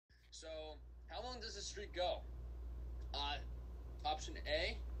So, how long does the streak go? Option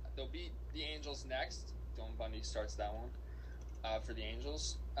A, they'll beat the Angels next. Dylan Bundy starts that one for the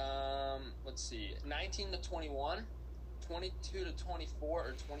Angels. Let's see, 19 to 21, 22 to 24,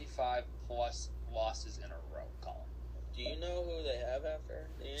 or 25 plus losses in a row, Colin. Do you know who they have after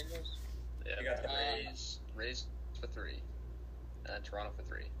the Angels? They got the Rays for 3, and Toronto for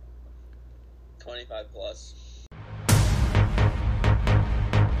 3. 25 plus.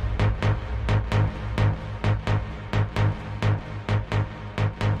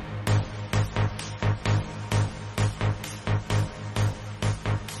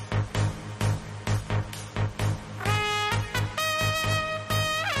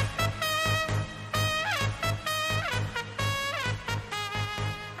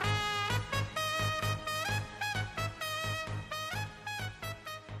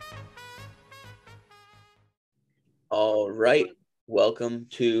 All right. Welcome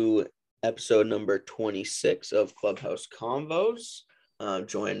to episode number 26 of Clubhouse Convos.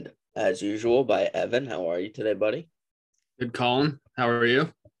 Joined, as usual, by Evan. How are you today, buddy? Good, Colin. How are you?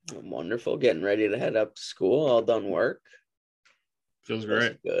 I'm wonderful. Getting ready to head up to school. All done work. Feels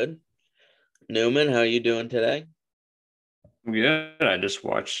great. Good. Newman, how are you doing today? I'm good. I just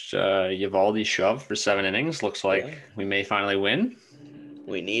watched Eovaldi shove for 7 innings. Looks like we may finally win.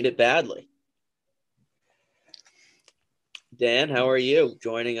 We need it badly. Dan, how are you?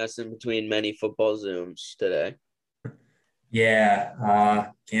 Joining us in between many football Zooms today. Yeah,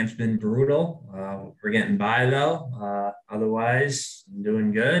 camp's been brutal. We're getting by, though. Otherwise, I'm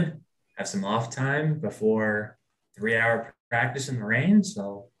doing good. Have some off time before 3-hour practice in the rain.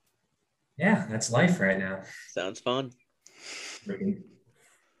 So, yeah, that's life right now. Sounds fun.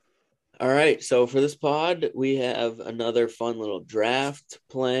 All right, so for this pod, we have another fun little draft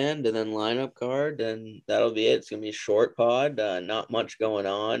planned and then lineup card, and that'll be it. It's going to be a short pod. Not much going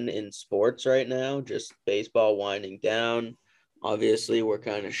on in sports right now, just baseball winding down. Obviously, we're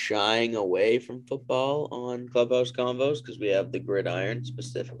kind of shying away from football on Clubhouse Convos because we have the gridiron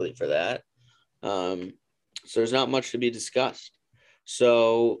specifically for that. So there's not much to be discussed.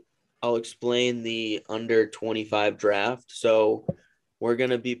 So I'll explain the under 25 draft. So we're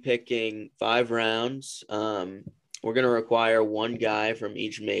going to be picking 5 rounds. We're going to require one guy from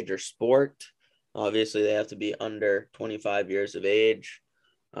each major sport. Obviously, they have to be under 25 years of age.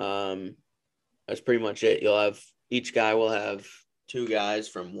 That's pretty much it. Each guy will have 2 guys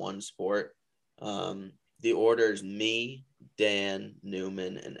from one sport. The order is me, Dan,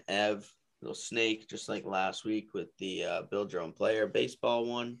 Newman, and Ev. Little snake, just like last week with the Build Your Own Player baseball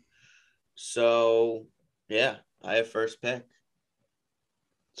one. So, yeah, I have first pick.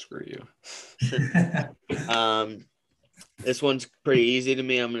 Screw you. This one's pretty easy to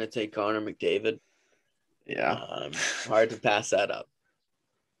me. I'm going to take Connor McDavid. Yeah. Hard to pass that up.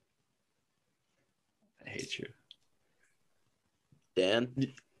 I hate you. Dan,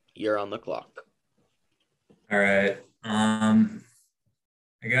 you're on the clock. All right. I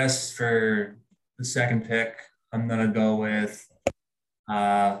guess for the second pick, I'm going to go with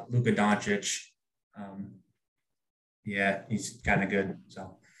Luka Doncic. Yeah, he's kind of good.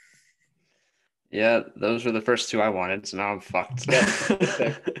 So. Yeah, those were the first 2 I wanted, so now I'm fucked.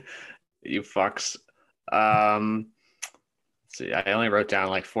 You fucks. Let's see, I only wrote down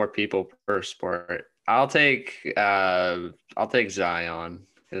like 4 people per sport. I'll take Zion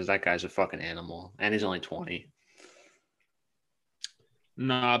because that guy's a fucking animal, and he's only 20.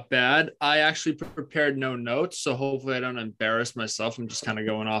 Not bad. I actually prepared no notes, so hopefully I don't embarrass myself. I'm just kind of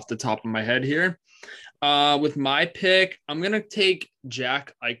going off the top of my head here. With my pick, I'm going to take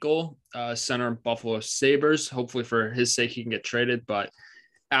Jack Eichel, center of Buffalo Sabres. Hopefully for his sake, he can get traded, but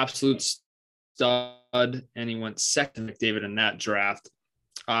absolute stud, and he went second to McDavid in that draft.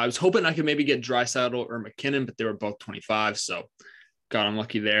 I was hoping I could maybe get Draisaitl or McKinnon, but they were both 25, so got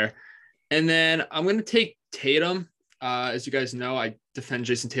unlucky there. And then I'm going to take Tatum. As you guys know, I defend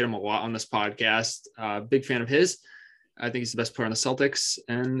Jason Tatum a lot on this podcast. Big fan of his. I think he's the best player on the Celtics,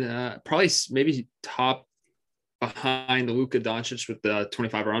 and probably maybe top behind Luka Doncic with the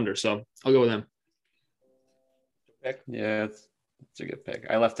 25 or under. So I'll go with him. Yeah, it's a good pick.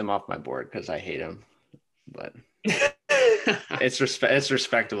 I left him off my board because I hate him, but it's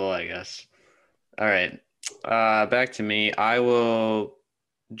respectable, I guess. All right, back to me. I will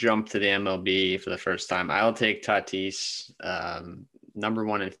jump to the MLB for the first time. I'll take Tatis, number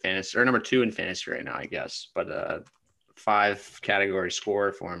 1 in fantasy, or number 2 in fantasy right now, I guess. But 5 category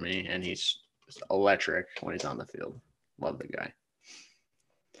scorer for me, and he's just electric when he's on the field. Love the guy.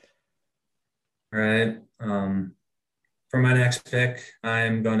 All right. For my next pick,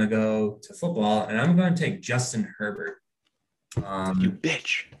 I'm going to go to football, and I'm going to take Justin Herbert. You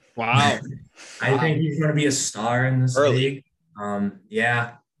bitch. Wow. I think he's going to be a star in this Early. league.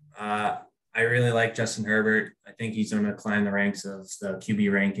 Yeah. I really like Justin Herbert. I think he's going to climb the ranks of the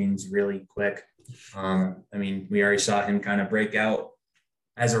QB rankings really quick. I mean, we already saw him kind of break out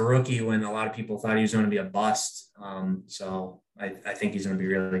as a rookie when a lot of people thought he was going to be a bust. So I think he's going to be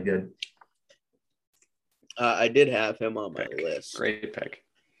really good. I did have him on my list. Great pick.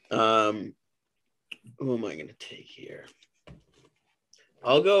 Who am I going to take here?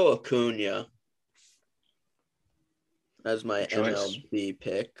 I'll go Acuna as my Choice. MLB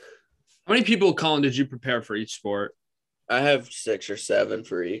pick. How many people, Colin, did you prepare for each sport? I have 6 or 7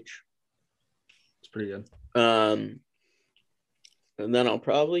 for each. It's pretty good. And then I'll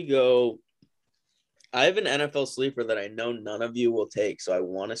probably go. I have an NFL sleeper that I know none of you will take, so I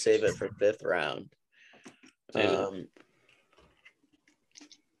want to save it for 5th round.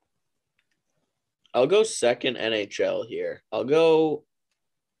 I'll go second NHL here. I'll go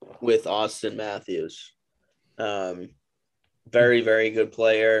with Austin Matthews. Very, very good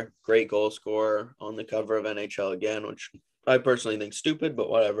player. Great goal scorer on the cover of NHL again, which I personally think stupid, but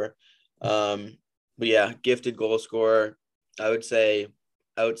whatever. But yeah, gifted goal scorer. I would say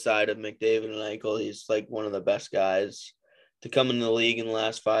outside of McDavid and Eichel, he's like one of the best guys to come in the league in the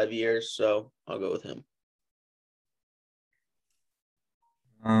last 5 years. So I'll go with him.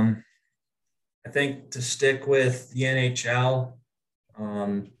 I think to stick with the NHL,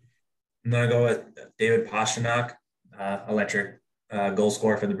 I'm going to go with David Pastrnak, electric goal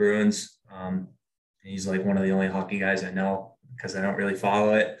scorer for the Bruins. He's like one of the only hockey guys I know because I don't really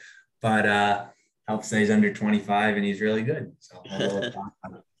follow it, but helps say he's under 25 and he's really good. So I'll go with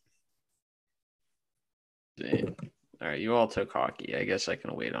All right, you all took hockey. I guess I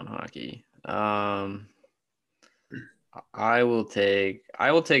can wait on hockey. I will take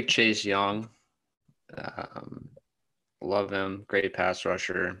Chase Young. Love him. Great pass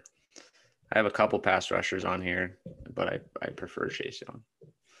rusher. I have a couple pass rushers on here, but I prefer Chase Young.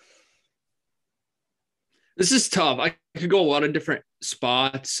 This is tough. I could go a lot of different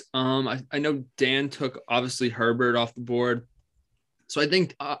spots. I know Dan took obviously Herbert off the board. So I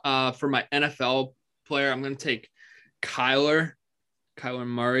think for my NFL player, I'm going to take Kyler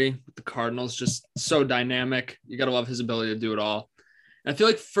Murray with the Cardinals. Just so dynamic. You got to love his ability to do it all. And I feel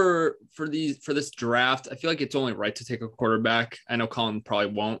like for this draft, I feel like it's only right to take a quarterback. I know Colin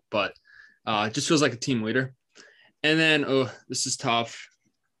probably won't, but it just feels like a team leader. And then, this is tough.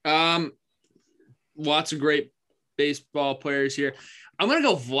 Lots of great baseball players here. I'm going to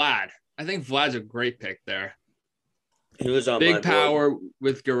go Vlad. I think Vlad's a great pick there. He was on Big my power board.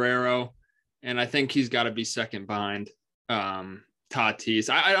 with Guerrero, and I think he's got to be second behind Tatis.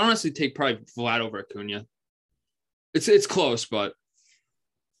 I honestly take probably Vlad over Acuna. It's close, but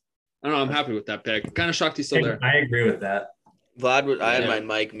I don't know. I'm happy with that pick. Kind of shocked he's still there. I agree with that. Vlad was. I had Yeah. my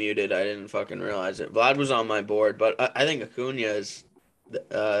mic muted. I didn't fucking realize it. Vlad was on my board, but I think Acuna is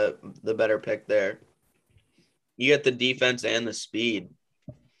the better pick there. You get the defense and the speed.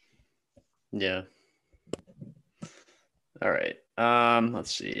 Yeah. All right.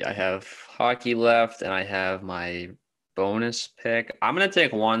 Let's see. I have hockey left, and I have my bonus pick. I'm gonna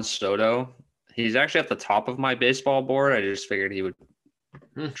take Juan Soto. He's actually at the top of my baseball board. I just figured he would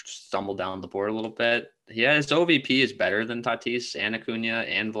stumble down the board a little bit. Yeah, his OVP is better than Tatis and Acuna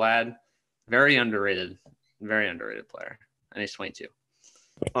and Vlad. Very underrated player. And he's 22.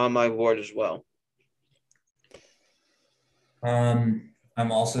 On my board as well. I'm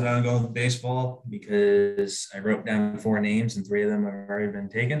also going to go with baseball because I wrote down 4 names and 3 of them have already been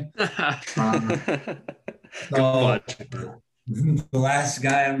taken. So the last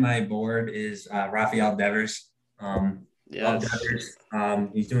guy on my board is Rafael Devers. Yes. Devers.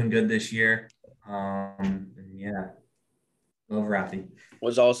 He's doing good this year. Yeah, love Rafi.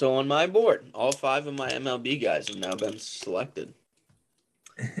 Was also on my board. All 5 of my MLB guys have now been selected.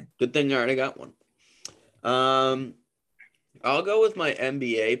 Good thing I already got one. I'll go with my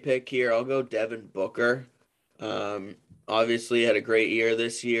NBA pick here. I'll go Devin Booker. Obviously had a great year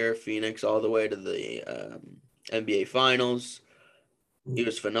this year. Phoenix all the way to the NBA Finals. He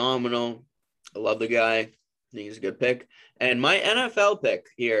was phenomenal. I love the guy. I think he's a good pick. And my NFL pick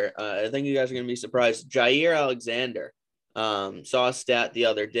here, I think you guys are going to be surprised. Jair Alexander. Saw a stat the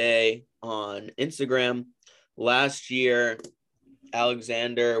other day on Instagram. Last year,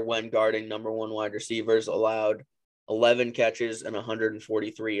 Alexander, when guarding number 1 wide receivers, allowed 11 catches and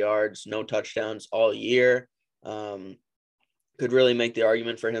 143 yards, no touchdowns all year. Could really make the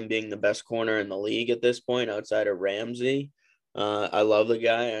argument for him being the best corner in the league at this point outside of Ramsey. I love the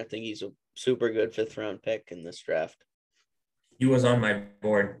guy. I think he's a super good 5th round pick in this draft. He was on my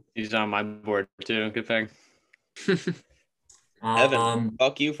board. He's on my board too. Good pick. Evan,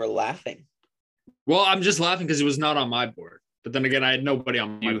 fuck you for laughing. Well, I'm just laughing because it was not on my board. But then again, I had nobody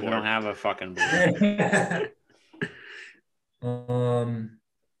on my You board. don't have a fucking board.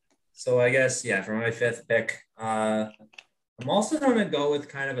 So I guess, for my fifth pick, I'm also going to go with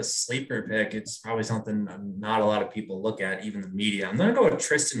kind of a sleeper pick. It's probably something not a lot of people look at, even the media. I'm going to go with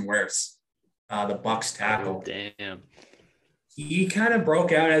Tristan Wirfs, the Bucks tackle. Oh, damn. He kind of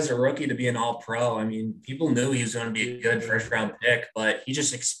broke out as a rookie to be an all-pro. I mean, people knew he was going to be a good first-round pick, but he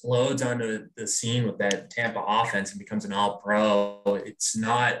just explodes onto the scene with that Tampa offense and becomes an all-pro. It's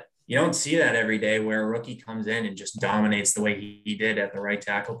not – you don't see that every day where a rookie comes in and just dominates the way he did at the right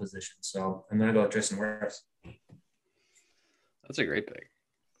tackle position. So I'm going to go with Tristan Wirfs. That's a great pick.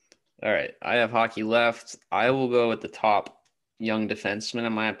 All right. I have hockey left. I will go with the top young defenseman,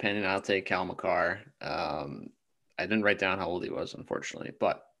 in my opinion. I'll take Cal McCarr. I didn't write down how old he was, unfortunately,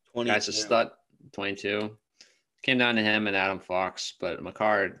 but 22. guy's a stud, 22. Came down to him and Adam Fox, but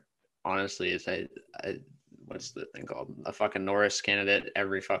McCarr, honestly, is what's the thing called? A fucking Norris candidate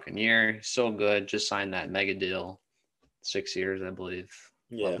every fucking year. So good. Just signed that mega deal. 6 years, I believe.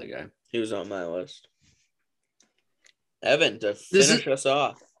 Yeah, Love the guy. he was on my list. Evan, to finish us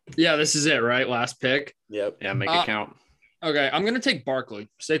off. Yeah, this is it, right? Last pick. Yep. Yeah, make it count. Okay, I'm going to take Barkley,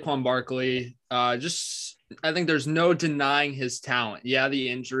 Saquon Barkley. I think there's no denying his talent. Yeah, the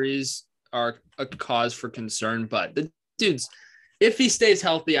injuries are a cause for concern, but the dude's, if he stays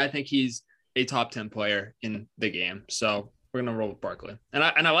healthy, I think he's a top 10 player in the game. So we're going to roll with Barkley. And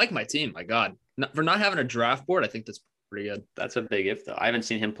I like my team. My God. For not having a draft board, I think that's pretty good. That's a big if, though. I haven't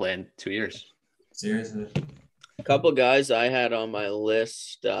seen him play in 2 years. Seriously. A couple guys I had on my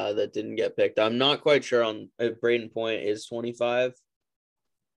list that didn't get picked. I'm not quite sure on if Braden Point is 25.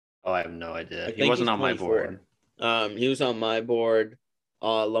 Oh, I have no idea. I He wasn't on my 24. board. He was on my board.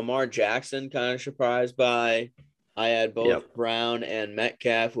 Lamar Jackson, kind of surprised by. I had both Brown and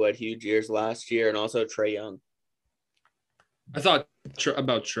Metcalf, who had huge years last year, and also Trae Young. I thought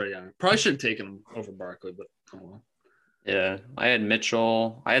about Trae Young. Probably should have taken him over Barkley, but oh well. Yeah, I had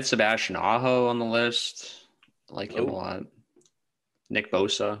Mitchell. I had Sebastian Aho on the list. I like him a lot. Nick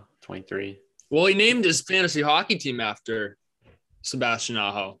Bosa, 23. Well, he named his fantasy hockey team after Sebastian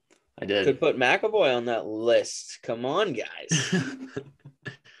Aho. I did. Could put McAvoy on that list. Come on, guys.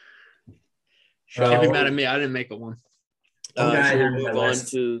 Can't be mad at me. I didn't make it one. Should we move on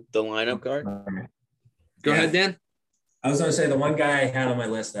to the lineup card? Go ahead, Dan. I was going to say the one guy I had on my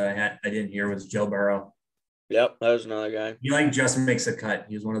list that I didn't hear was Joe Burrow. Yep, that was another guy. He just makes a cut.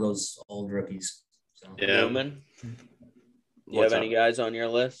 He was one of those old rookies. So. Yeah. Newman, you have any guys on your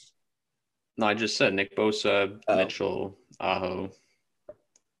list? No, I just said Nick Bosa, Mitchell, Aho.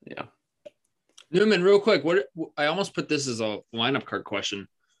 Yeah. Newman, real quick, I almost put this as a lineup card question.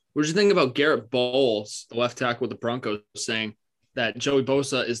 What did you think about Garrett Bowles, the left tackle with the Broncos, saying that Joey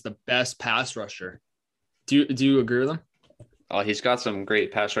Bosa is the best pass rusher? Do you agree with him? Oh, he's got some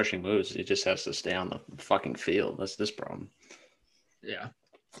great pass rushing moves. He just has to stay on the fucking field. That's this problem. Yeah.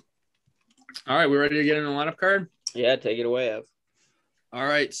 All right, we ready to get in the lineup card? Yeah, take it away, Ev. All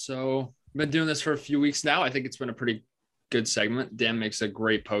right, so I've been doing this for a few weeks now. I think it's been a pretty good segment. Dan makes a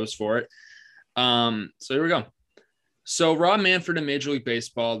great post for it. So here we go. So Rob Manfred in Major League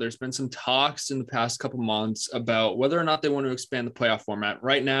Baseball, there's been some talks in the past couple months about whether or not they want to expand the playoff format.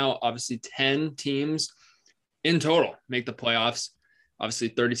 Right now, obviously 10 teams in total make the playoffs. Obviously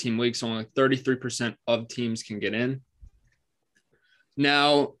 30-team leagues, only 33% of teams can get in.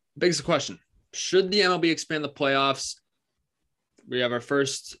 Now, begs the question, should the MLB expand the playoffs? We have our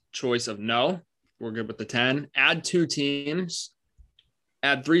first choice of no. We're good with the 10. Add 2 teams.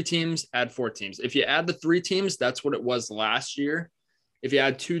 Add 3 teams, add 4 teams. If you add the 3 teams, that's what it was last year. If you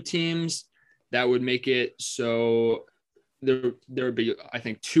add 2 teams, that would make it so there would be, I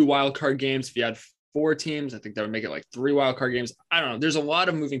think, 2 wild card games. If you add 4 teams, I think that would make it like 3 wild card games. I don't know. There's a lot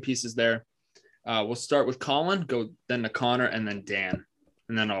of moving pieces there. We'll start with Colin, go then to Connor, and then Dan,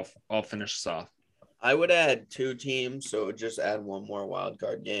 and then I'll finish this off. I would add 2 teams, so just add 1 more wild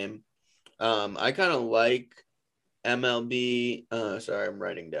card game. I kind of like MLB. Sorry, I'm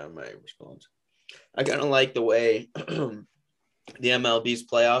writing down my response. I kind of like the way the MLB's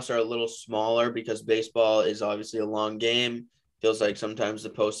playoffs are a little smaller because baseball is obviously a long game. Feels like sometimes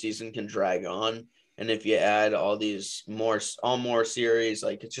the postseason can drag on. And if you add all these more series,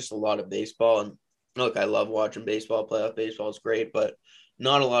 like it's just a lot of baseball. And look, I love watching baseball. Playoff baseball is great, but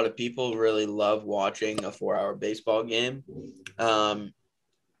not a lot of people really love watching a 4-hour baseball game.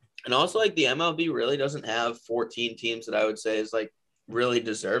 And also, like, the MLB really doesn't have 14 teams that I would say is, like, really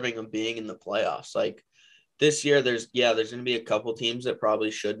deserving of being in the playoffs. Like, this year, there's going to be a couple teams that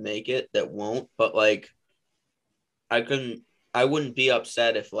probably should make it that won't. But, like, I couldn't I wouldn't be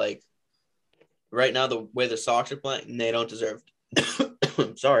upset if like right now the way the Sox are playing, they don't deserve.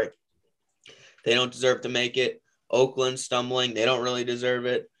 Sorry, they don't deserve to make it. Oakland stumbling, they don't really deserve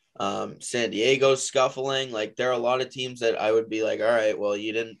it. San Diego's scuffling. Like there are a lot of teams that I would be like, all right, well,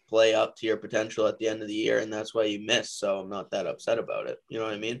 you didn't play up to your potential at the end of the year, and that's why you missed. So I'm not that upset about it. You know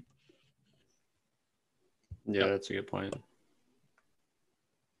what I mean? Yeah, that's a good point.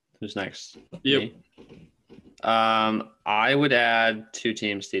 Who's next? Yep. Me? I would add 2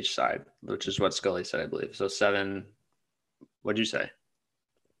 teams to each side, which is what Scully said, I believe. So 7. What'd you say?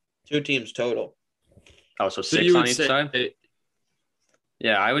 2 teams total. Oh, so So 6 you on would each say, side?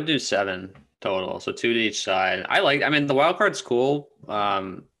 Yeah, I would do 7 total. So 2 to each side. I mean, the wild card's cool,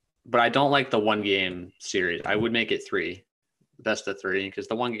 but I don't like the 1-game series. I would make it 3, best of 3, because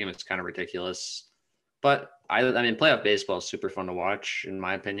the 1 game is kind of ridiculous. But I mean, playoff baseball is super fun to watch, in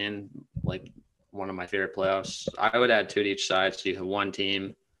my opinion. Like one of my favorite playoffs. I would add 2 to each side, so you have 1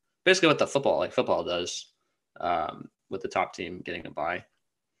 team, basically what the football does, with the top team getting a bye.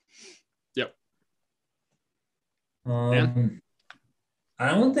 Yep. I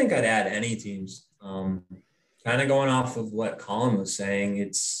don't think I'd add any teams. Kind of going off of what Colin was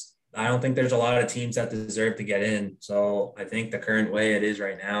saying, I don't think there's a lot of teams that deserve to get in. So I think the current way it is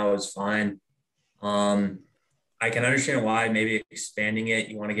right now is fine. I can understand why maybe expanding it,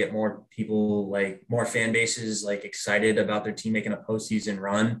 you want to get more people, like more fan bases, like excited about their team making a postseason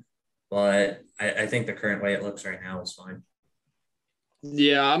run. But I think the current way it looks right now is fine.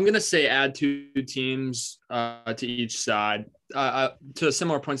 Yeah, I'm going to say add 2 teams to each side. To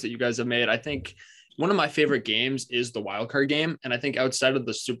similar points that you guys have made, I think one of my favorite games is the wild card game. And I think outside of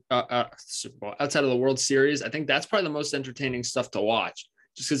the Super Bowl, outside of the World Series, I think that's probably the most entertaining stuff to watch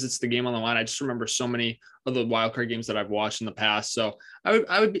just because it's the game on the line. I just remember so many of the wild card games that I've watched in the past. So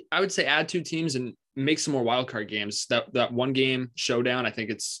I would say add 2 teams and make some more wild card games. That 1-game showdown, I think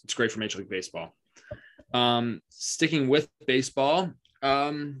it's great for Major League Baseball. Sticking with baseball,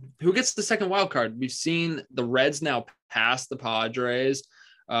 who gets the second wild card? We've seen the Reds now pass the Padres,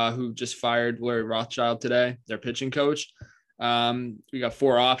 who just fired Larry Rothschild today, their pitching coach. We got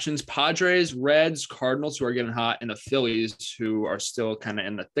 4 options: Padres, Reds, Cardinals, who are getting hot, and the Phillies, who are still kind of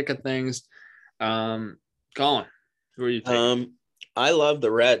in the thick of things. Colin, who are you taking? I love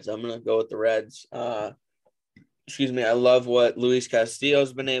the Reds. I'm gonna go with the Reds. I love what Luis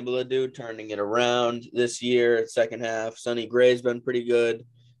Castillo's been able to do, turning it around this year, second half. Sonny Gray's been pretty good.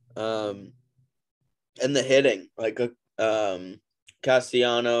 And the hitting, like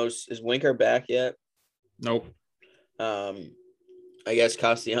Castellanos, is Winker back yet? Nope. I guess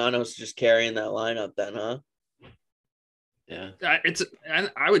Castellanos just carrying that lineup then, huh? Yeah.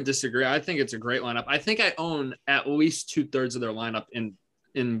 I would disagree. I think it's a great lineup. I think I own at least 2/3 of their lineup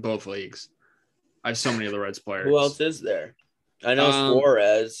in both leagues. I have so many of the Reds players. Who else is there? I know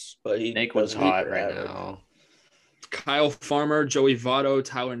Suarez, but Naquin's hot right now. Kyle Farmer, Joey Votto,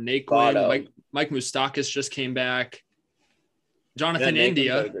 Tyler Naquin, Mike Moustakas just came back. Jonathan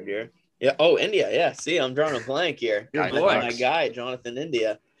India. Yeah. Oh, India. Yeah. See, I'm drawing a blank here. My guy, Jonathan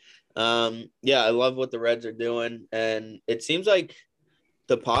India. Yeah, I love what the Reds are doing, and it seems like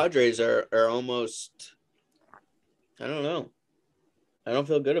the Padres are almost. I don't know. I don't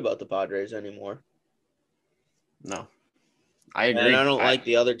feel good about the Padres anymore. No, I agree. And I don't like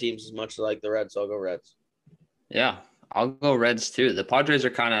the other teams as much as I like the Reds, so I'll go Reds. Yeah, I'll go Reds too. The Padres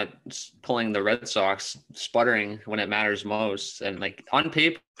are kind of pulling the Red Sox, sputtering when it matters most. And like on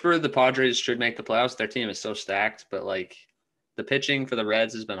paper, the Padres should make the playoffs. Their team is so stacked, but like the pitching for the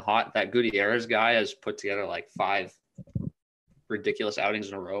Reds has been hot. That Gutierrez guy has put together like 5 ridiculous outings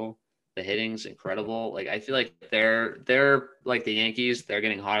in a row. The hitting's incredible. Like I feel like they're like the Yankees. They're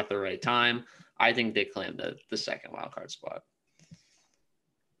getting hot at the right time. I think they claim the second wild card spot.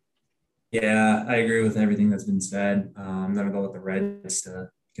 Yeah, I agree with everything that's been said. I'm going to go with the Reds to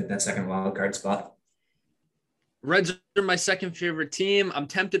get that second wild card spot. Reds are my second favorite team. I'm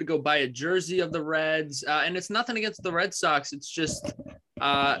tempted to go buy a jersey of the Reds, and it's nothing against the Red Sox. It's just,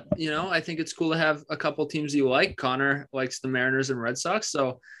 I think it's cool to have a couple teams you like. Connor likes the Mariners and Red Sox,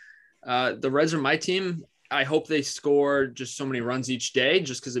 so the Reds are my team. I hope they score just so many runs each day,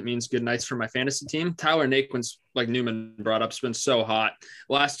 just because it means good nights for my fantasy team. Tyler Naquin's, like Newman brought up, has been so hot.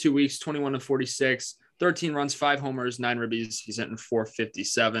 Last 2 weeks, 21-46, 13 runs, 5 homers, 9 ribbies. He's hitting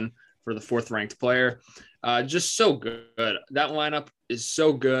 .457 for the 4th-ranked player. Just so good. That lineup is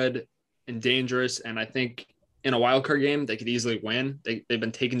so good and dangerous, and I think in a wild card game, they could easily win. They've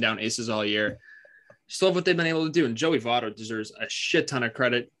been taking down aces all year. Just love what they've been able to do, and Joey Votto deserves a shit ton of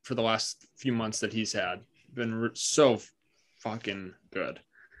credit for the last few months that he's had. Been so fucking good.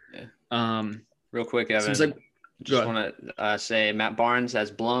 Yeah. Real quick, Evan. Just want to say Matt Barnes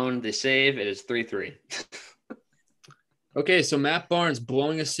has blown the save. It is 3-3. Okay, so Matt Barnes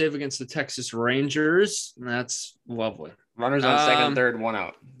blowing a save against the Texas Rangers. That's lovely. Runners on second, third, one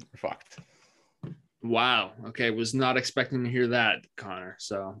out. We're fucked. Wow. Okay, was not expecting to hear that, Connor.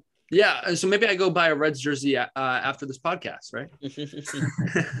 So yeah, so maybe I go buy a Reds jersey after this podcast, right?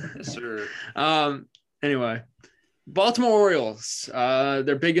 Yes, sir. Anyway, Baltimore Orioles.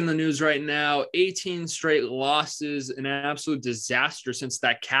 They're big in the news right now. 18 straight losses, an absolute disaster since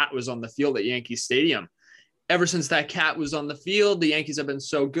that cat was on the field at Yankee Stadium. Ever since that cat was on the field, the Yankees have been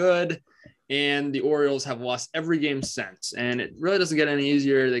so good, and the Orioles have lost every game since. And it really doesn't get any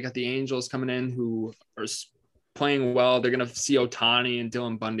easier. They got the Angels coming in who are playing well. They're going to see Ohtani and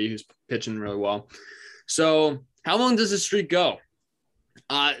Dylan Bundy, who's pitching really well. So how long does this streak go?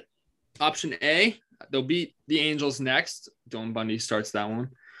 Option A, they'll beat the Angels next. Dylan Bundy starts that one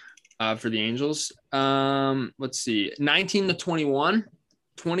for the Angels. Let's see, 19-21.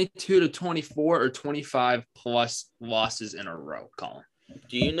 22-24 or 25 plus losses in a row, Colin.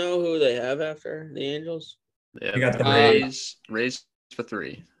 Do you know who they have after the Angels? Yeah, You got the Rays for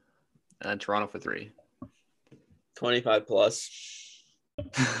 3. Toronto for 3. 25 plus.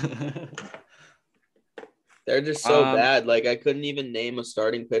 They're just so bad. Like, I couldn't even name a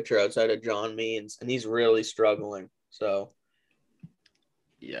starting pitcher outside of John Means, and he's really struggling. So,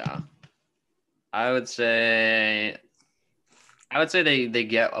 yeah. I would say they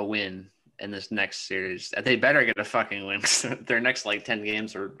get a win in this next series. They better get a fucking win. Their next 10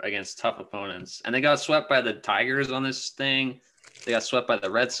 games are against tough opponents. And they got swept by the Tigers on this thing. They got swept by the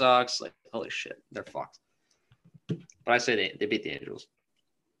Red Sox. Holy shit, they're fucked. But I say they beat the Angels.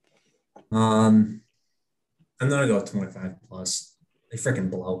 I'm gonna go with 25 plus. They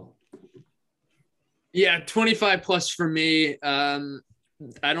freaking blow. Yeah, 25 plus for me.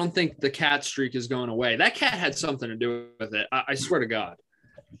 I don't think the cat streak is going away. That cat had something to do with it. I swear to God.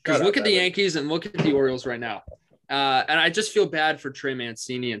 Because look at the Yankees and look at the Orioles right now. And I just feel bad for Trey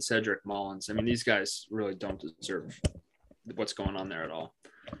Mancini and Cedric Mullins. I mean, these guys really don't deserve what's going on there at all.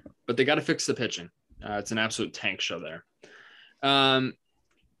 But they got to fix the pitching. It's an absolute tank show there.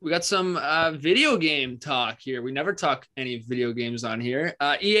 We got some video game talk here. We never talk any video games on here.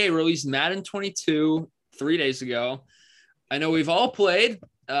 EA released Madden 22 3 days ago. I know we've all played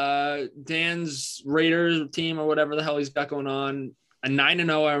Dan's Raiders team or whatever the hell he's got going on. A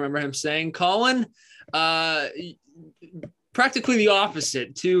 9-0, I remember him saying. Colin, practically the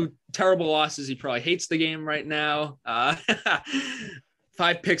opposite. 2 terrible losses. He probably hates the game right now.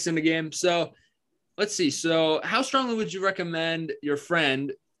 5 picks in the game. So let's see. So how strongly would you recommend your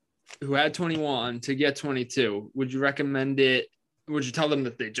friend who had 21 to get 22? Would you recommend it? Would you tell them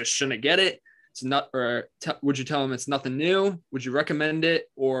that they just shouldn't get it? It's not, or would you tell them it's nothing new? Would you recommend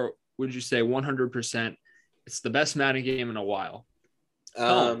it? Or would you say 100% it's the best Madden game in a while?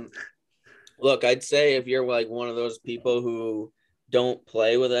 Look, I'd say if you're one of those people who don't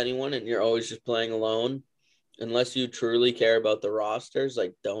play with anyone and you're always just playing alone, unless you truly care about the rosters,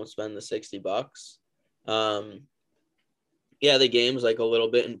 don't spend the $60. Yeah, the game's a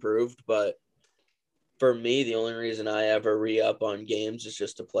little bit improved, but for me, the only reason I ever re-up on games is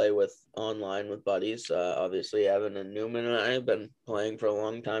just to play online with buddies. Obviously, Evan and Newman and I have been playing for a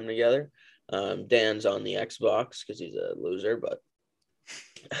long time together. Dan's on the Xbox because he's a loser, but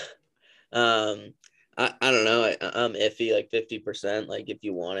I don't know. I'm iffy, 50%. If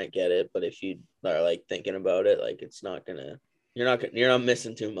you want it, get it. But if you are thinking about it, it's not gonna. You're not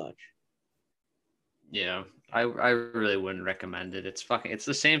missing too much. Yeah, I really wouldn't recommend it. It's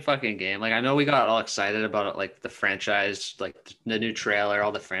the same fucking game. I know we got all excited about it, the franchise, the new trailer,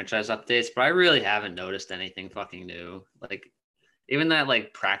 all the franchise updates, but I really haven't noticed anything fucking new. Even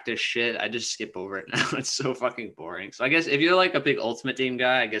that practice shit, I just skip over it now. It's so fucking boring. So I guess if you're a big Ultimate Team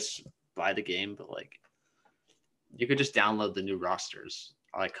guy, I guess buy the game, but you could just download the new rosters,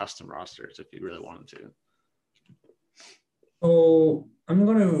 custom rosters if you really wanted to. So I'm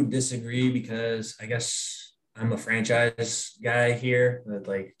going to disagree because I guess I'm a franchise guy here,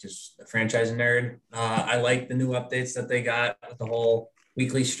 just a franchise nerd. I like the new updates that they got with the whole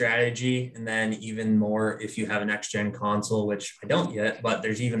weekly strategy, and then even more if you have a next-gen console, which I don't yet, but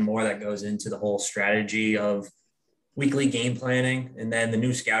there's even more that goes into the whole strategy of weekly game planning, and then the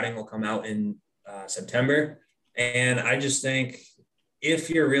new scouting will come out in September. And I just think if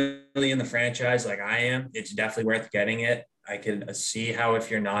you're really in the franchise like I am, it's definitely worth getting it. I can see how if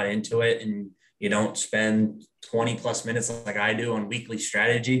you're not into it and you don't spend 20 plus minutes like I do on weekly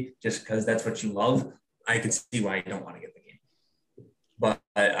strategy, just because that's what you love, I can see why you don't want to get the game. But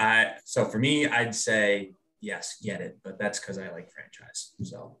so for me, I'd say, yes, get it. But that's because I like franchise.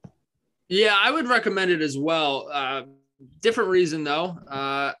 So. Yeah, I would recommend it as well. Different reason though.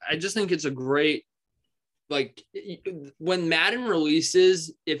 I just think it's a great, like, when Madden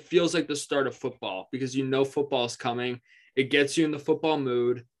releases, it feels like the start of football because football is coming. It gets you in the football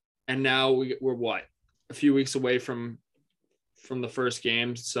mood, and now we're what, a few weeks away from the first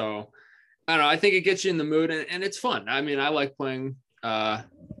game. So I don't know. I think it gets you in the mood, and it's fun. I mean, I like playing.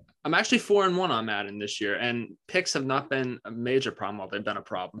 I'm actually 4-1 on Madden this year, and picks have not been a major problem. Well, they've been a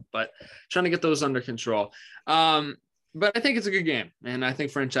problem, but trying to get those under control. But I think it's a good game, and I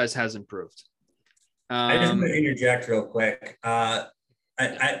think franchise has improved. I just want to interject real quick. I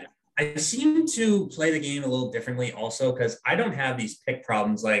seem to play the game a little differently also because I don't have these pick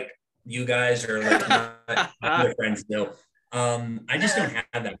problems like you guys or like my other friends do. I just don't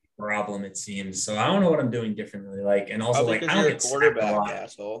have that problem, it seems. So I don't know what I'm doing differently. Like, and also Probably like I because don't you're a get sacked a quarterback lot.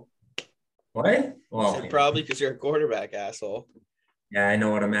 asshole. What? Well, Probably because you're a quarterback asshole. yeah, I know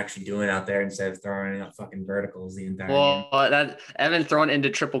what I'm actually doing out there instead of throwing out fucking verticals the entire game. Well, that Evan thrown into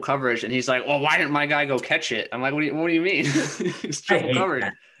triple coverage, and he's like, "Well, why didn't my guy go catch it?" I'm like, "What do you mean? It's I triple hate coverage."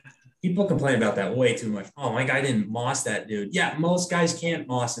 that. People complain about that way too much. Oh, my guy didn't moss that dude. Yeah, most guys can't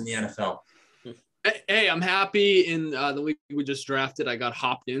moss in the NFL. Hey, I'm happy in the league we just drafted. I got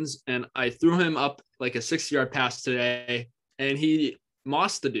Hopkins, and I threw him up like a 60-yard pass today, and he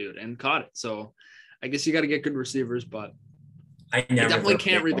mossed the dude and caught it. So I guess you got to get good receivers, but I definitely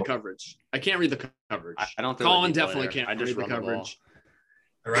can't read the coverage. I can't read the coverage. I don't. Colin definitely can't read the coverage.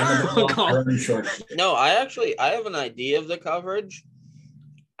 I run the ball. I run short. No, I have an idea of the coverage.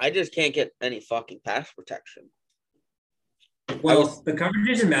 I just can't get any fucking pass protection. Well, the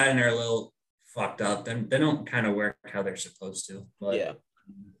coverages in Madden are a little fucked up. They don't kind of work how they're supposed to. But Yeah.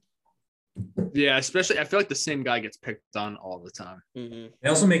 Yeah, especially I feel like the same guy gets picked on all the time. Mm-hmm. they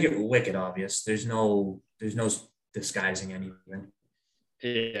also make it wicked obvious. There's no disguising anything.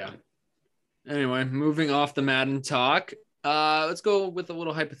 Yeah. Anyway, moving off the Madden talk, let's go with a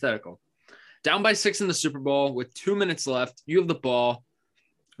little hypothetical. Down by 6 in the Super Bowl with 2 minutes left. You have the ball.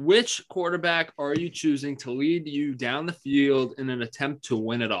 Which quarterback are you choosing to lead you down the field in an attempt to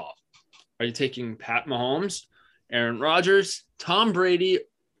win it all? Are you taking Pat Mahomes, Aaron Rodgers, Tom Brady,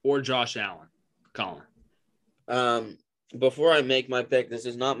 or Josh Allen? Colin. Before I make my pick, this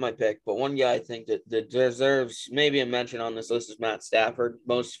is not my pick, but one guy I think that deserves maybe a mention on this list is Matt Stafford.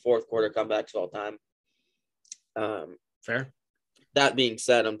 Most fourth quarter comebacks of all time. Fair. That being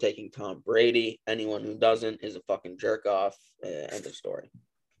said, I'm taking Tom Brady. Anyone who doesn't is a fucking jerk off. End of story.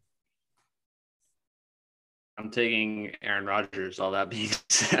 I'm taking Aaron Rodgers. All that being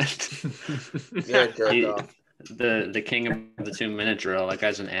said, You're a jerk off. The king of the 2-minute drill. That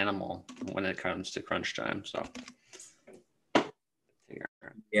guy's an animal when it comes to crunch time. So,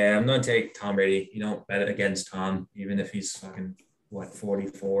 Yeah, I'm going to take Tom Brady. You don't bet against Tom, even if he's fucking,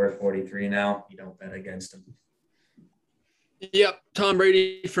 44, 43 now. You don't bet against him. Yep, Tom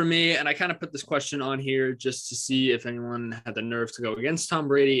Brady for me. And I kind of put this question on here just to see if anyone had the nerve to go against Tom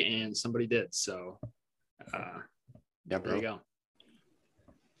Brady, and somebody did. So, yeah, bro. there you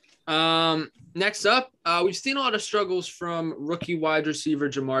go. Next up, we've seen a lot of struggles from rookie wide receiver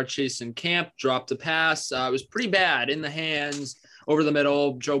Jamar Chase in camp. Dropped a pass. It was pretty bad in the hands, over the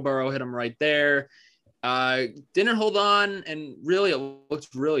middle. Joe Burrow hit him right there. Didn't hold on, and really, it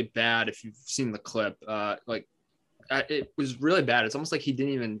looked really bad if you've seen the clip. It was really bad. It's almost like he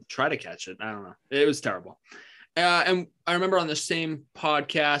didn't even try to catch it. I don't know. It was terrible. And I remember on the same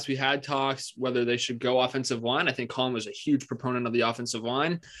podcast, we had talks whether they should go offensive line. I think Colin was a huge proponent of the offensive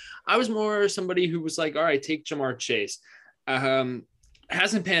line. I was more somebody who was like, all right, take Jamar Chase.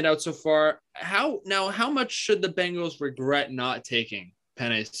 Hasn't panned out so far. How much should the Bengals regret not taking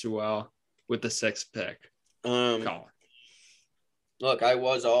Penei Sewell with the 6th pick? Colin. Look, I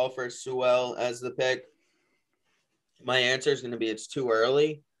was all for Sewell as the pick. My answer is going to be it's too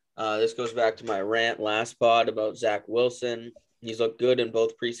early. This goes back to my rant last pod about Zach Wilson. He's looked good in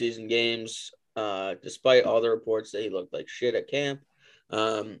both preseason games, despite all the reports that he looked like shit at camp.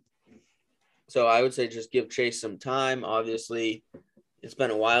 So I would say just give Chase some time. Obviously, it's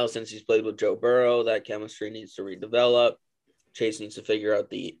been a while since he's played with Joe Burrow. That chemistry needs to redevelop. Chase needs to figure out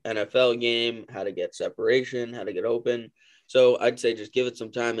the NFL game, how to get separation, how to get open. So I'd say just give it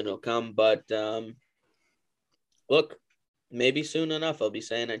some time and it'll come. But look, maybe soon enough, I'll be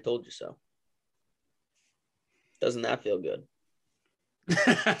saying I told you so. Doesn't that feel good?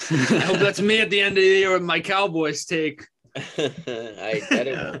 I hope that's me at the end of the year with my Cowboys take. I bet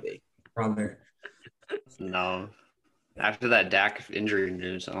it will be. Brother. No. After that Dak injury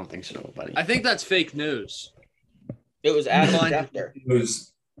news, I don't think so, buddy. I think that's fake news. It was Adam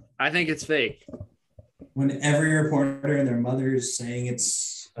Schefter. I think it's fake. When every reporter and their mother is saying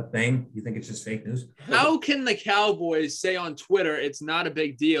it's a thing? You think it's just fake news? How can the Cowboys say on Twitter it's not a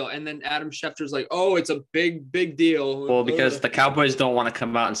big deal, and then Adam Schefter's like, "Oh, it's a big deal"? Well, because the Cowboys don't want to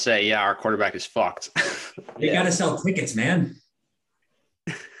come out and say, "Yeah, our quarterback is fucked." They got to sell tickets, man.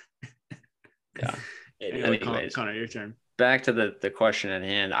 Yeah. Anyways, Connor, your turn. Back to the question at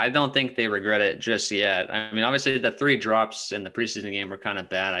hand. I don't think they regret it just yet. I mean, obviously the 3 drops in the preseason game were kind of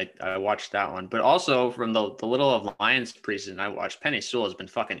bad. I watched that one, but also from the little of Lions preseason I watched, Penei Sewell has been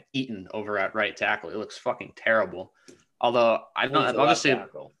fucking eaten over at right tackle. It looks fucking terrible. Although I don't obviously,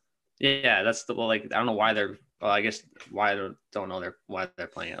 yeah, that's the I don't know why they're. Well, I guess why I don't know why they're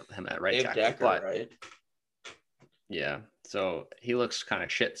playing him at right tackle. Decker, but right? Yeah, so he looks kind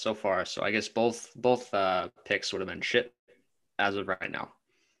of shit so far. So I guess both picks would have been shit as of right now.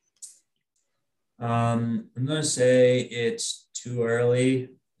 I'm gonna say it's too early,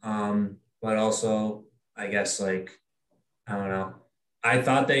 but also I guess I don't know. I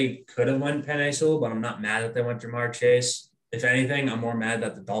thought they could have went Penei Sewell, but I'm not mad that they went Ja'Marr Chase. If anything, I'm more mad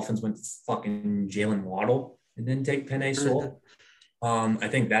that the Dolphins went fucking Jalen Waddle and didn't take Penei Sewell. I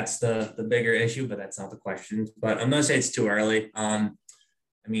think that's the bigger issue, but that's not the question. But I'm gonna say it's too early.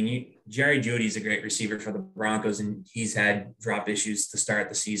 I mean, Jerry Jeudy's a great receiver for the Broncos, and he's had drop issues to start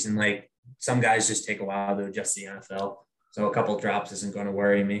the season. Some guys just take a while to adjust to the NFL. So a couple drops isn't going to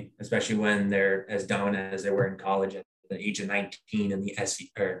worry me, especially when they're as dominant as they were in college at the age of 19 in the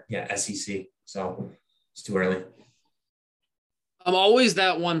SEC. So it's too early. I'm always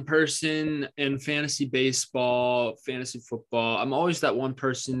that one person in fantasy baseball, fantasy football. I'm always that one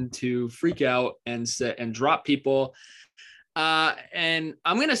person to freak out and drop people. And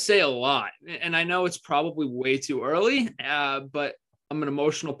I'm going to say a lot, and I know it's probably way too early, but I'm an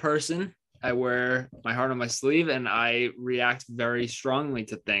emotional person. I wear my heart on my sleeve and I react very strongly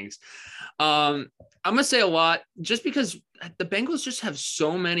to things. I'm going to say a lot just because the Bengals just have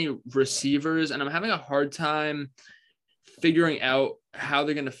so many receivers, and I'm having a hard time figuring out how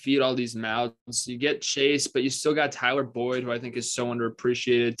they're going to feed all these mouths. You get Chase, but you still got Tyler Boyd, who I think is so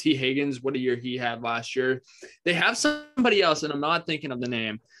underappreciated. T. Higgins, what a year he had last year. They have somebody else, and I'm not thinking of the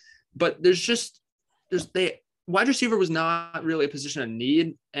name, but wide receiver was not really a position of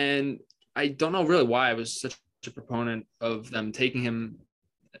need. And I don't know really why I was such a proponent of them taking him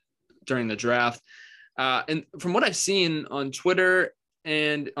during the draft. And from what I've seen on Twitter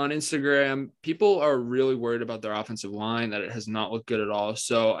and on Instagram, people are really worried about their offensive line, that it has not looked good at all.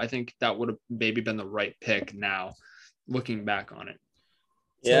 So I think that would have maybe been the right pick now, looking back on it.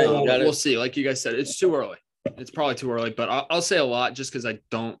 Yeah, so we'll see. Like you guys said, it's too early. It's probably too early, but I'll say a lot just because I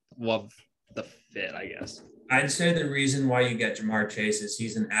don't love the fit, I guess. I'd say the reason why you get Ja'Marr Chase is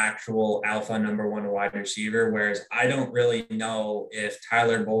he's an actual alpha number 1 wide receiver, whereas I don't really know if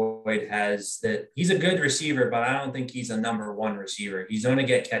Tyler Boyd has that. He's a good receiver, but I don't think he's a number 1 receiver. He's going to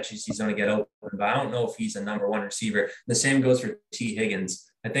get catches. He's going to get open, but I don't know if he's a number 1 receiver. The same goes for T. Higgins.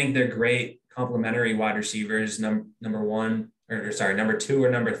 I think they're great complementary wide receivers, number 2 or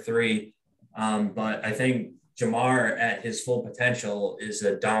number 3. But I think Ja'Marr at his full potential is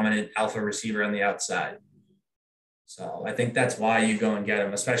a dominant alpha receiver on the outside. So I think that's why you go and get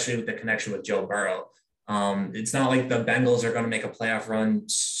him, especially with the connection with Joe Burrow. It's not like the Bengals are going to make a playoff run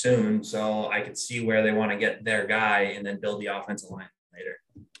soon, so I could see where they want to get their guy and then build the offensive line later.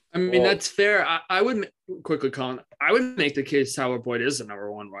 I mean, that's fair. I would quickly, Colin, I would make the case Tyler Boyd is the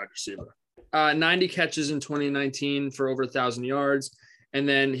number 1 wide receiver. 90 catches in 2019 for over 1,000 yards. And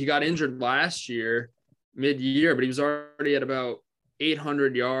then he got injured last year, mid-year, but he was already at about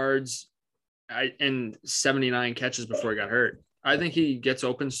 800 yards and 79 catches before he got hurt. I think he gets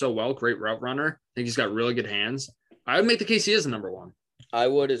open so well, great route runner. I think he's got really good hands. I would make the case he is the number 1. I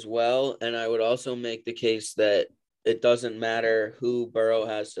would as well, and I would also make the case that it doesn't matter who Burrow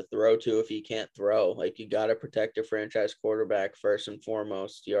has to throw to if he can't throw. You got to protect your franchise quarterback first and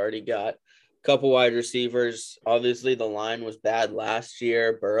foremost. You already got a couple wide receivers. Obviously, the line was bad last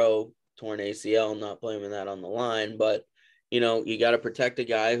year. Burrow torn ACL, not blaming that on the line, but you got to protect a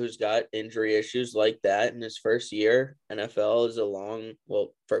guy who's got injury issues like that in his first year. NFL is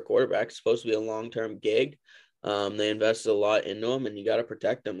for a quarterback, it's supposed to be a long-term gig. They invested a lot into him, and you got to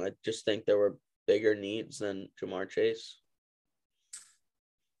protect him. I just think there were bigger needs than Ja'Marr Chase.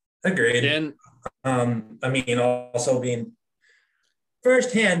 Agreed. And also being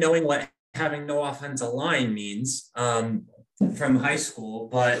firsthand knowing what having no offensive line means from high school,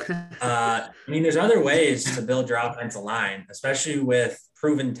 but there's other ways to build your offensive line, especially with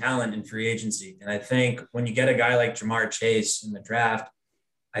proven talent in free agency. And I think when you get a guy like Ja'Marr Chase in the draft,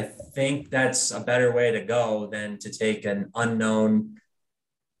 I think that's a better way to go than to take an not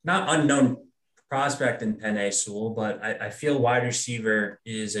unknown prospect in Penei Sewell, but I feel wide receiver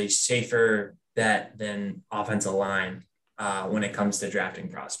is a safer bet than offensive line when it comes to drafting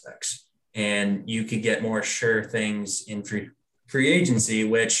prospects. And you could get more sure things in free agency,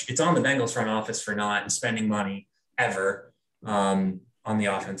 which it's on the Bengals front office for not spending money ever on the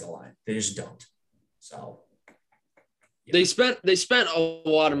offensive line. They just don't. So yeah. They spent a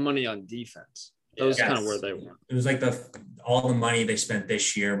lot of money on defense. That was kind of where they were. It was like all the money they spent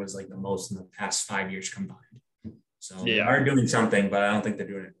this year was like the most in the past 5 years combined. So they are doing something, but I don't think they're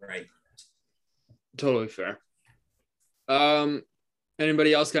doing it right. Totally fair.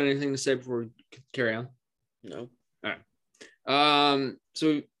 Anybody else got anything to say before we carry on? No. All right.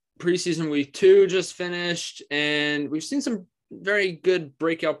 So preseason week 2 just finished, and we've seen some very good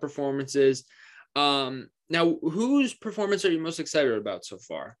breakout performances. Now, whose performance are you most excited about so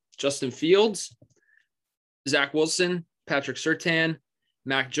far? Justin Fields, Zach Wilson, Patrick Surtain,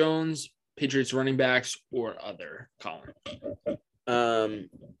 Mac Jones, Patriots running backs, or other, Colin?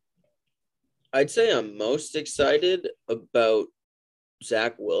 I'd say I'm most excited about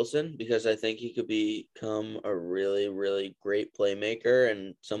Zach Wilson because I think he could become a really, really great playmaker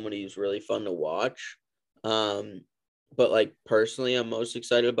and somebody who's really fun to watch. But like personally, I'm most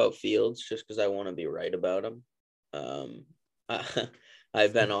excited about Fields just because I want to be right about him.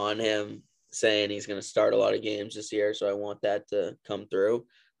 I've been on him saying he's going to start a lot of games this year, so I want that to come through.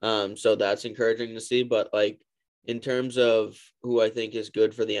 So that's encouraging to see. But like in terms of who I think is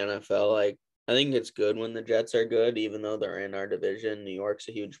good for the NFL, like I think it's good when the Jets are good, even though they're in our division. New York's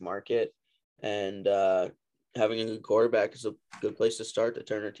a huge market, and having a good quarterback is a good place to start to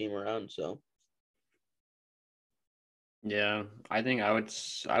turn our team around. So. Yeah, I think I would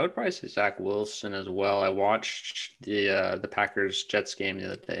probably say Zach Wilson as well. I watched the Packers Jets game the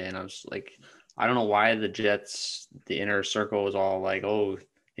other day, and I was like, I don't know why the Jets, the inner circle was all like, oh,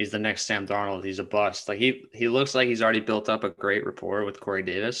 he's the next Sam Darnold, he's a bust. Like he looks like he's already built up a great rapport with Corey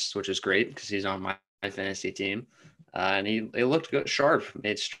Davis, which is great because he's on my fantasy team. And he looked good, sharp,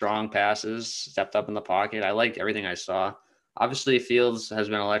 made strong passes, stepped up in the pocket. I liked everything I saw. Obviously, Fields has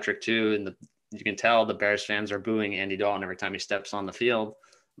been electric too, and you can tell the Bears fans are booing Andy Dalton every time he steps on the field.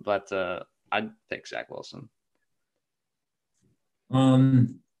 But I'd pick Zach Wilson. I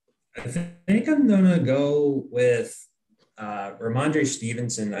think I'm gonna go with Ramondre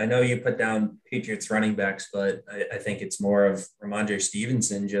Stevenson. I know you put down Patriots running backs, but I think it's more of Ramondre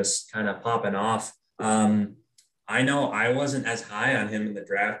Stevenson just kind of popping off. I know I wasn't as high on him in the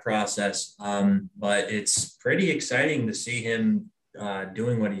draft process, but it's pretty exciting to see him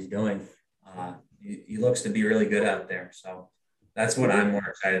doing what he's doing. He looks to be really good out there. So that's what I'm more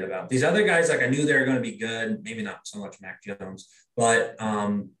excited about. These other guys, like I knew they were going to be good, maybe not so much Mac Jones, but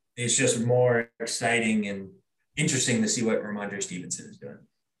it's just more exciting and interesting to see what Ramondre Stevenson is doing.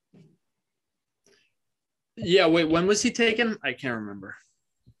 Yeah, wait, when was he taken? I can't remember.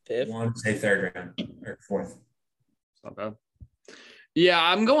 Fifth? I want to say third round or fourth. Not bad. Yeah,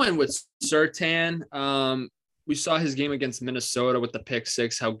 I'm going with Surtain. We saw his game against Minnesota with the pick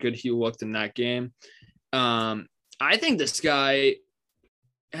 6, how good he looked in that game. I think this guy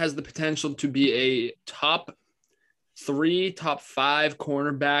has the potential to be a top 3, top 5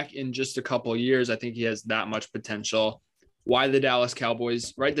 cornerback in just a couple of years. I think he has that much potential. Why the Dallas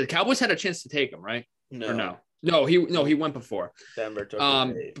Cowboys, right? The Cowboys had a chance to take him, right? No. No, he went before. Denver took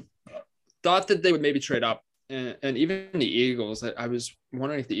him. Thought that they would maybe trade up. And even the Eagles, I was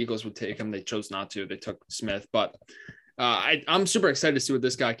wondering if the Eagles would take him. They chose not to. They took Smith. But I'm super excited to see what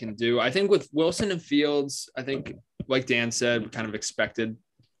this guy can do. I think with Wilson and Fields, I think, like Dan said, we kind of expected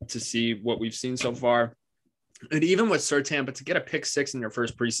to see what we've seen so far. And even with Surtain, but to get a pick 6 in your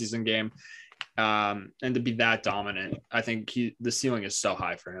first preseason game and to be that dominant, I think the ceiling is so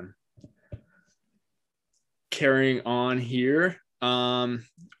high for him. Carrying on here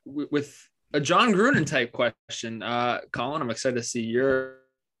with a John Gruden type question. Colin, I'm excited to see your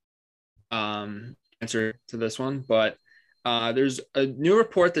answer to this one, but there's a new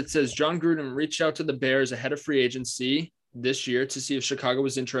report that says John Gruden reached out to the Bears ahead of free agency this year to see if Chicago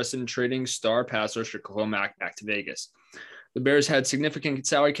was interested in trading star passer Khalil Mack back to Vegas. The Bears had significant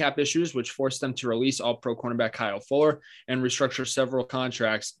salary cap issues, which forced them to release all-pro cornerback Kyle Fuller and restructure several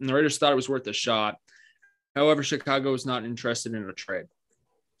contracts, and the Raiders thought it was worth a shot. However, Chicago was not interested in a trade.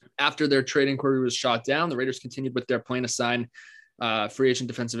 After their trade inquiry was shot down, the Raiders continued with their plan to sign free agent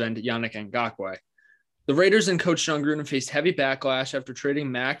defensive end Yannick Ngakoue. The Raiders and coach John Gruden faced heavy backlash after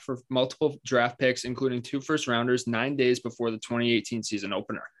trading Mack for multiple draft picks, including 2 first-rounders, 9 days before the 2018 season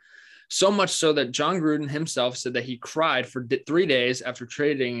opener. So much so that John Gruden himself said that he cried for 3 days after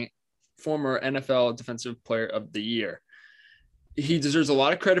trading former NFL Defensive Player of the Year. he deserves a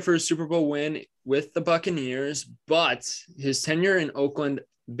lot of credit for his Super Bowl win with the Buccaneers, but his tenure in Oakland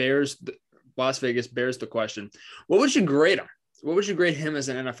Las Vegas bears the question. What would you grade him? What would you grade him as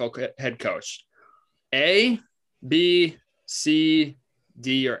an NFL head coach? A, B, C,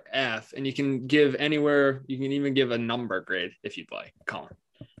 D, or F? And you can give anywhere. You can even give a number grade if you'd like, Colin.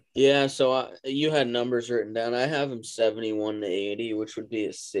 Yeah, so you had numbers written down. I have him 71 to 80, which would be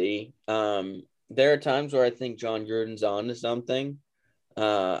a C. There are times where I think John Gruden's on to something.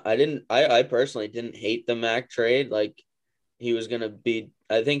 I personally didn't hate the Mac trade. Like, he was going to be,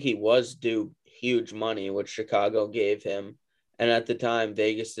 I think he was due huge money, which Chicago gave him. And at the time,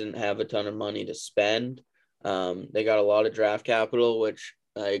 Vegas didn't have a ton of money to spend. They got a lot of draft capital, which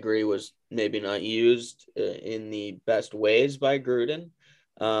I agree was maybe not used in the best ways by Gruden.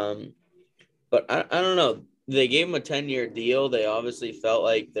 But I don't know. They gave him a 10-year deal. They obviously felt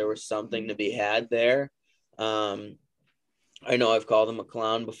like there was something to be had there. I know I've called him a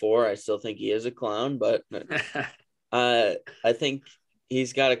clown before. I still think he is a clown, but I think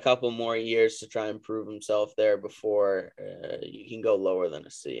he's got a couple more years to try and prove himself there before you can go lower than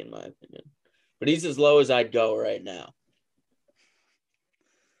a C, in my opinion. But he's as low as I'd go right now.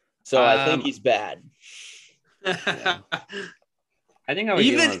 So I think he's bad. Yeah. I think I would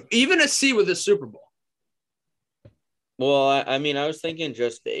even a C with a Super Bowl. Well, I mean, I was thinking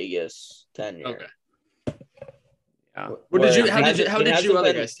just Vegas tenure. Okay. Yeah. How did you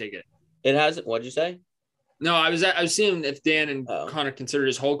other guys take it? It hasn't. What'd you say? No, I was seeing if Dan and Connor considered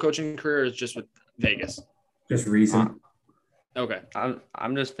his whole coaching career as just with Vegas. Just recent. Okay.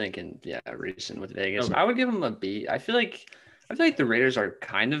 I'm just thinking, recent with Vegas. Okay. I would give him a B. I feel like the Raiders are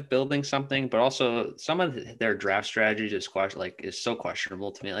kind of building something, but also some of their draft strategy is so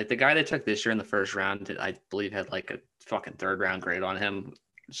questionable to me. Like the guy they took this year in the first round, I believe had like a fucking third round grade on him,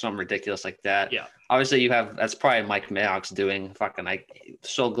 something ridiculous like that. Yeah. Obviously, that's probably Mike Mayock's doing. I'm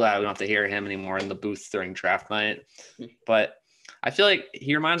so glad we don't have to hear him anymore in the booth during draft night. But I feel like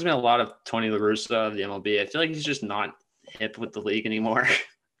he reminds me a lot of Tony La Russa of the MLB. I feel like he's just not hip with the league anymore.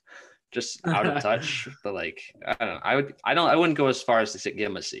 Just out of touch. But I don't know. I wouldn't go as far as to give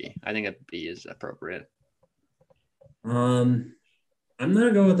him a C. I think a B is appropriate. I'm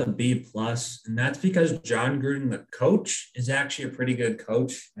gonna go with a B plus, and that's because John Gruden, the coach, is actually a pretty good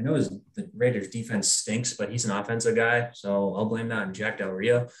coach. I know the Raiders defense stinks, but he's an offensive guy, so I'll blame that on Jack Del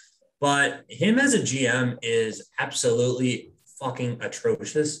Rio. But him as a GM is absolutely fucking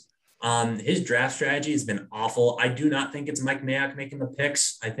atrocious. His draft strategy has been awful. I do not think it's Mike Mayock making the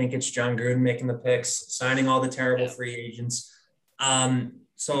picks. I think it's John Gruden making the picks, signing all the terrible free agents.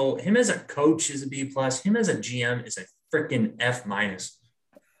 So him as a coach is a B plus. Him as a GM is a freaking F minus.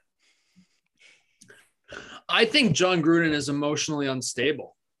 I think John Gruden is emotionally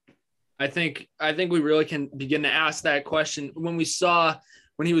unstable. I think we really can begin to ask that question when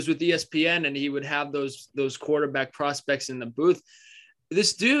he was with ESPN and he would have those quarterback prospects in the booth.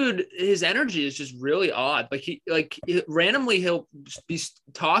 This dude, his energy is just really odd. Randomly he'll be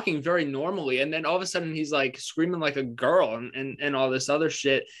talking very normally, and then all of a sudden he's like screaming like a girl and all this other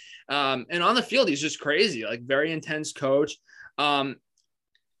shit. And on the field, he's just crazy, like very intense coach. And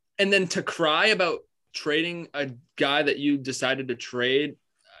then to cry about trading a guy that you decided to trade,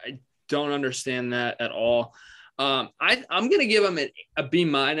 I don't understand that at all. I'm going to give him a B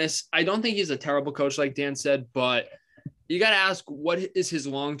minus. I don't think he's a terrible coach, like Dan said, but you got to ask, what is his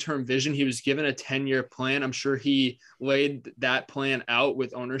long-term vision? He was given a 10-year plan. I'm sure he laid that plan out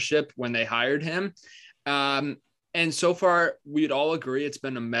with ownership when they hired him. And so far, we'd all agree it's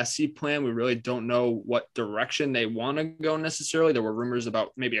been a messy plan. We really don't know what direction they want to go necessarily. There were rumors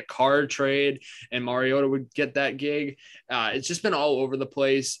about maybe a card trade and Mariota would get that gig. It's just been all over the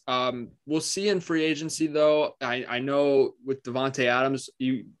place. We'll see in free agency, though. I know with Davante Adams,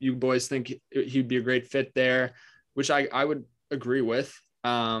 you boys think he'd be a great fit there, which I would agree with.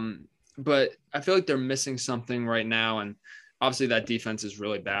 But I feel like they're missing something right now. And obviously that defense is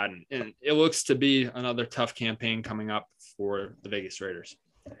really bad. And it looks to be another tough campaign coming up for the Vegas Raiders.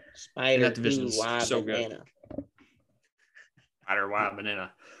 Spider that division is so banana. good. Spider Y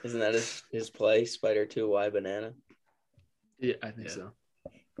banana. Isn't that his play? Spider 2Y banana. Yeah, I think so.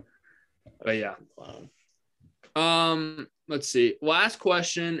 But yeah. Wow. Let's see. Last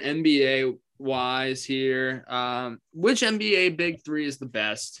question, NBA wise here. Which NBA big three is the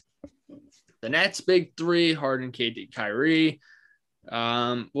best? The Nets big three, Harden, KD, Kyrie,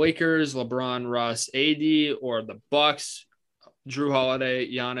 Lakers, LeBron, Russ, AD, or the Bucks, Drew Holiday,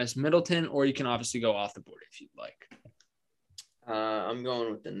 Giannis, Middleton, or you can obviously go off the board if you'd like. I'm going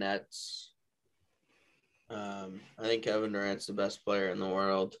with the Nets. I think Kevin Durant's the best player in the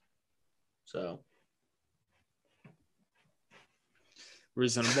world. So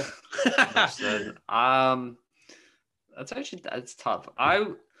reasonable. Understood. That's tough.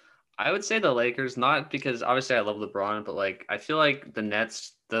 I would say the Lakers, not because obviously I love LeBron, but like I feel like the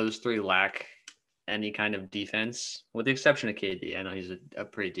Nets, those three lack any kind of defense, with the exception of KD. I know he's a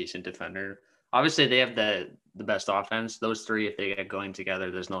pretty decent defender. Obviously, they have the best offense. Those three, if they get going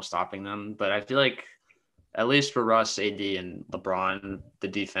together, there's no stopping them. But I feel like, at least for Russ, AD, and LeBron, the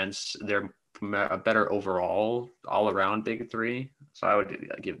defense, they're a better overall, all-around big three. So I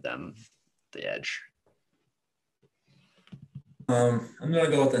would give them the edge. I'm gonna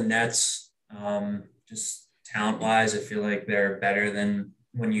go with the Nets. Just talent-wise, I feel like they're better than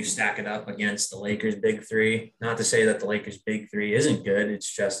when you stack it up against the Lakers' big three. Not to say that the Lakers' big three isn't good. It's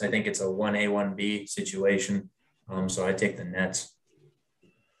just I think it's a 1A, 1B situation. So I take the Nets.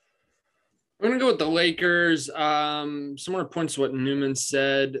 I'm gonna go with the Lakers. Similar points to what Newman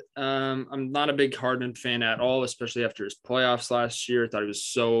said. I'm not a big Harden fan at all, especially after his playoffs last year. I thought he was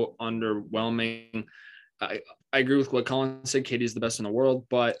so underwhelming. I agree with what Colin said. KD's the best in the world,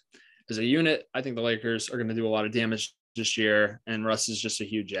 but as a unit, I think the Lakers are going to do a lot of damage this year, and Russ is just a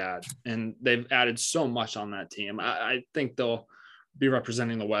huge add. And they've added so much on that team. I think they'll be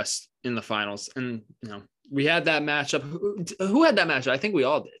representing the West in the finals. And, you know, we had that matchup. Who had that matchup? I think we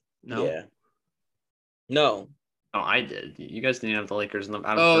all did. No? Yeah. No. Oh, I did. You guys didn't have the Lakers in the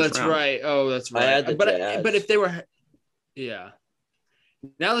that's round. Right. Oh, that's right. I had the Jazz. But if they were – yeah.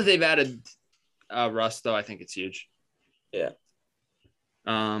 Now that they've added Russ, though, I think it's huge. Yeah.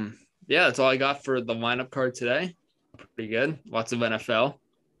 Yeah, that's all I got for the lineup card today. Pretty good. Lots of NFL.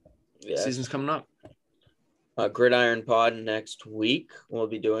 Yes. Season's coming up. Gridiron Pod next week. We'll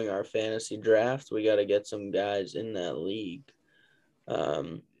be doing our fantasy draft. We got to get some guys in that league.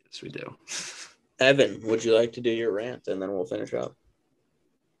 Yes, we do. Evan, would you like to do your rant, and then we'll finish up?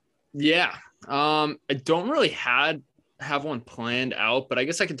 Yeah. I don't really have one planned out, but I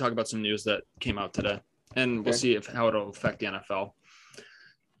guess I can talk about some news that came out today, and we'll see how it'll affect the NFL.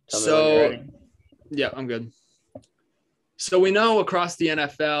 Yeah, I'm good. So we know across the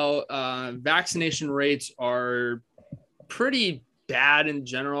NFL, vaccination rates are pretty bad in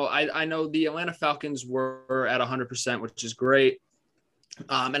general. I know the Atlanta Falcons were at 100%, which is great.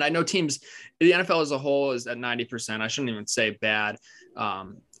 And I know teams, the NFL as a whole is at 90%. I shouldn't even say bad.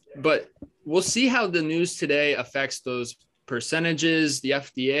 But we'll see how the news today affects those percentages. The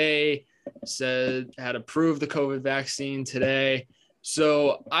FDA had approved the COVID vaccine today.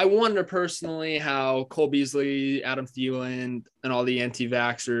 So I wonder personally how Cole Beasley, Adam Thielen, and all the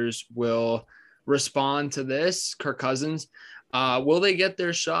anti-vaxxers will respond to this. Kirk Cousins, will they get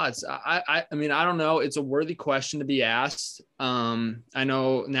their shots? I mean, I don't know. It's a worthy question to be asked. I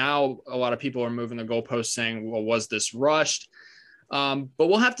know now a lot of people are moving the goalposts saying, well, was this rushed? But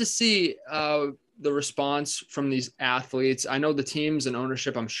we'll have to see the response from these athletes. I know the teams and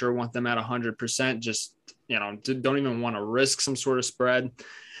ownership, I'm sure, want them at 100%, just, you know, don't even want to risk some sort of spread.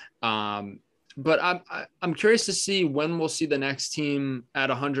 But I'm curious to see when we'll see the next team at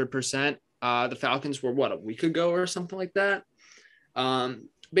 100%. The Falcons were, a week ago or something like that?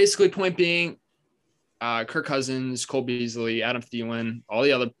 Basically, point being, Kirk Cousins, Cole Beasley, Adam Thielen, all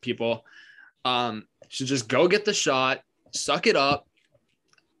the other people should just go get the shot, suck it up.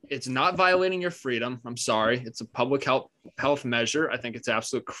 It's not violating your freedom. I'm sorry. It's a public health measure. I think it's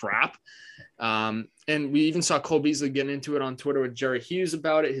absolute crap. And we even saw Cole Beasley getting into it on Twitter with Jerry Hughes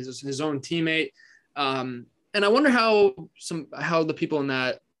about it, his own teammate. And I wonder how the people in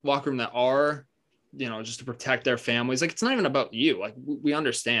that locker room that are, you know, just to protect their families. Like, it's not even about you. Like, we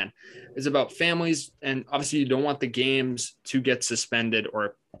understand. It's about families. And obviously you don't want the games to get suspended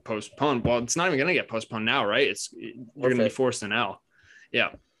or postponed. Well, it's not even going to get postponed now, right? You're going to be forced an L. Yeah.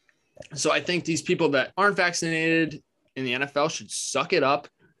 So I think these people that aren't vaccinated in the NFL should suck it up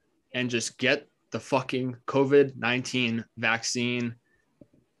and just get the fucking COVID-19 vaccine.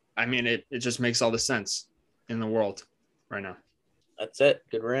 I mean, it just makes all the sense in the world right now. That's it.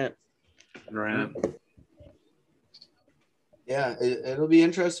 Good rant. Yeah, it'll be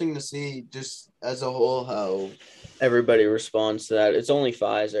interesting to see just as a whole how everybody responds to that. It's only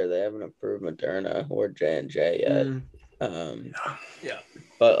Pfizer. They haven't approved Moderna or J&J yet. Yeah.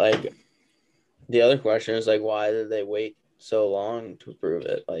 But, like, the other question is, like, why did they wait so long to approve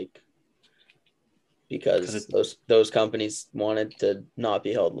it? Like, because those companies wanted to not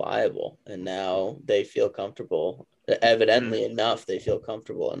be held liable, and now they feel comfortable. Evidently enough, they feel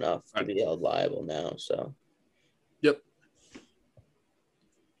comfortable enough to be held liable now. So, yep,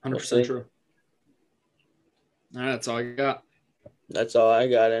 100% true. All right, that's all I got. That's all I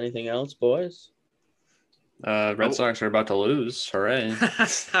got. Anything else, boys? Red Sox are about to lose. Hooray.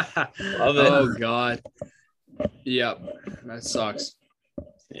 Love it. Oh, God. Yep. That sucks.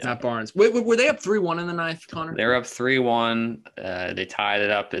 Yeah. Matt Barnes. Wait, were they up 3-1 in the ninth, Connor? They're up 3-1. They tied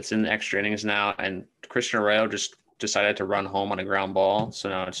it up. It's in the extra innings now, and Christian Arroyo just decided to run home on a ground ball. So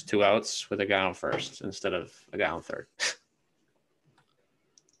now it's 2 outs with a guy on first instead of a guy on third.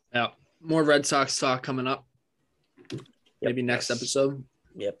 Yeah. More Red Sox talk coming up. Yep. Maybe next episode.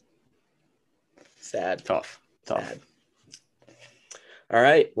 Yep. Sad. Tough. Sad. All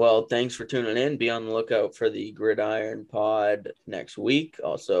right. Well, thanks for tuning in. Be on the lookout for the Gridiron Pod next week.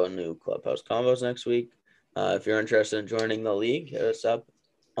 Also, a new Clubhouse Combos next week. If you're interested in joining the league, hit us up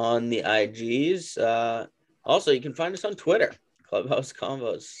on the IGs. Also, you can find us on Twitter, Clubhouse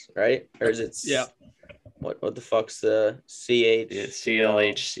Combos, right? Or is it? Yeah. What the fuck's the CH? It's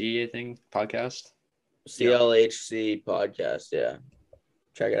CLHC, I think, podcast. CLHC podcast. Yeah.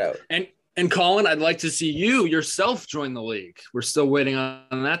 Check it out. And Colin, I'd like to see you yourself join the league. We're still waiting on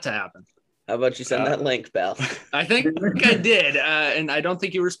that to happen. How about you send that link, pal? I think I did, and I don't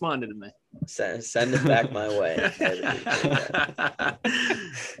think you responded to me. Send it back my way.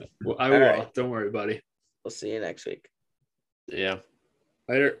 Well, I will. Right. Don't worry, buddy. We'll see you next week. Yeah.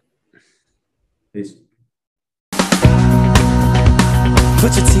 Later. Peace.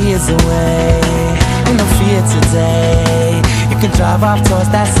 Put your tears away, ain't no fear today. You can drive off towards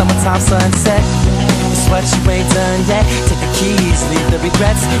that summertime sunset. It's what you ain't done yet. Take the keys, leave the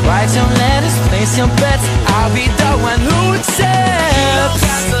regrets. Write your letters, place your bets. I'll be the one who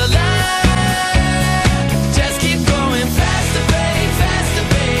accepts.